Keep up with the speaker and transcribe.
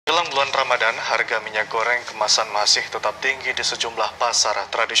Menjelang bulan Ramadhan, harga minyak goreng kemasan masih tetap tinggi di sejumlah pasar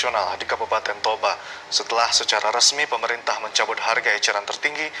tradisional di Kabupaten Toba setelah secara resmi pemerintah mencabut harga eceran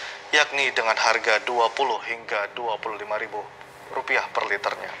tertinggi, yakni dengan harga Rp20 hingga Rp25.000 per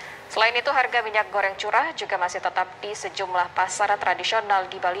liternya. Selain itu, harga minyak goreng curah juga masih tetap di sejumlah pasar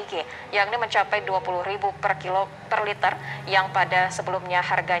tradisional di Balige, yakni mencapai Rp20.000 per liter, yang pada sebelumnya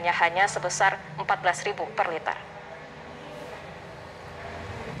harganya hanya sebesar Rp14.000 per liter.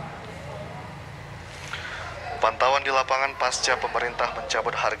 Pantauan di lapangan pasca pemerintah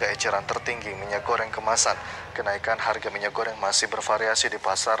mencabut harga eceran tertinggi minyak goreng kemasan, kenaikan harga minyak goreng masih bervariasi di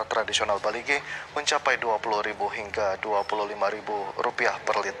pasar tradisional Balige mencapai Rp20.000 hingga Rp25.000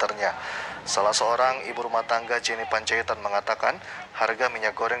 per liternya. Salah seorang ibu rumah tangga Jenny Panjaitan mengatakan, harga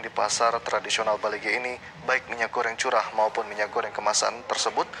minyak goreng di pasar tradisional Balige ini, baik minyak goreng curah maupun minyak goreng kemasan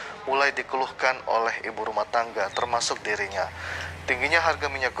tersebut, mulai dikeluhkan oleh ibu rumah tangga termasuk dirinya. Tingginya harga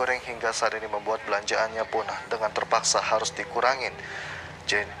minyak goreng hingga saat ini membuat belanjaannya pun dengan terpaksa harus dikurangin.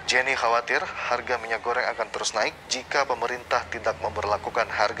 Jenny khawatir harga minyak goreng akan terus naik jika pemerintah tidak memberlakukan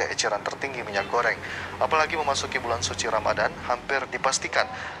harga eceran tertinggi minyak goreng. Apalagi memasuki bulan suci Ramadhan, hampir dipastikan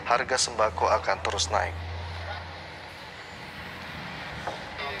harga sembako akan terus naik.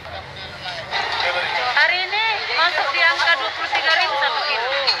 Hari ini masuk di angka 23.000 satu kilo.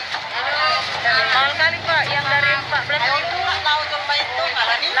 Mahal kali Pak, yang dari 14.000,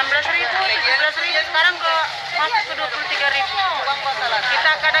 16.000, 17.000, sekarang masuk ke 23.000.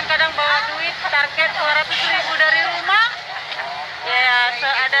 Kita kadang-kadang bawa duit target 200.000 dari rumah, ya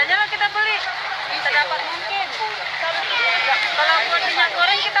seadanya lah kita beli, sedapat mungkin. Kalau buat minyak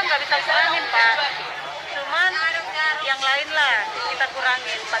goreng kita nggak bisa kurangin Pak, cuman yang lain lah kita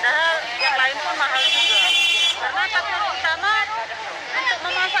kurangin, padahal yang lain pun mahal juga. Karena faktor utama untuk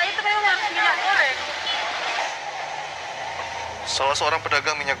memasak itu memang harus minyak goreng. Salah seorang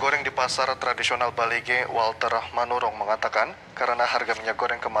pedagang minyak goreng di pasar tradisional Balige, Walter Manurung, mengatakan karena harga minyak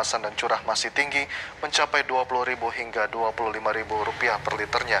goreng kemasan dan curah masih tinggi, mencapai Rp20.000 hingga Rp25.000 per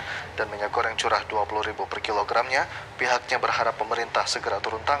liternya, dan minyak goreng curah Rp20.000 per kilogramnya, pihaknya berharap pemerintah segera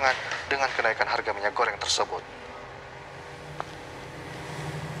turun tangan dengan kenaikan harga minyak goreng tersebut.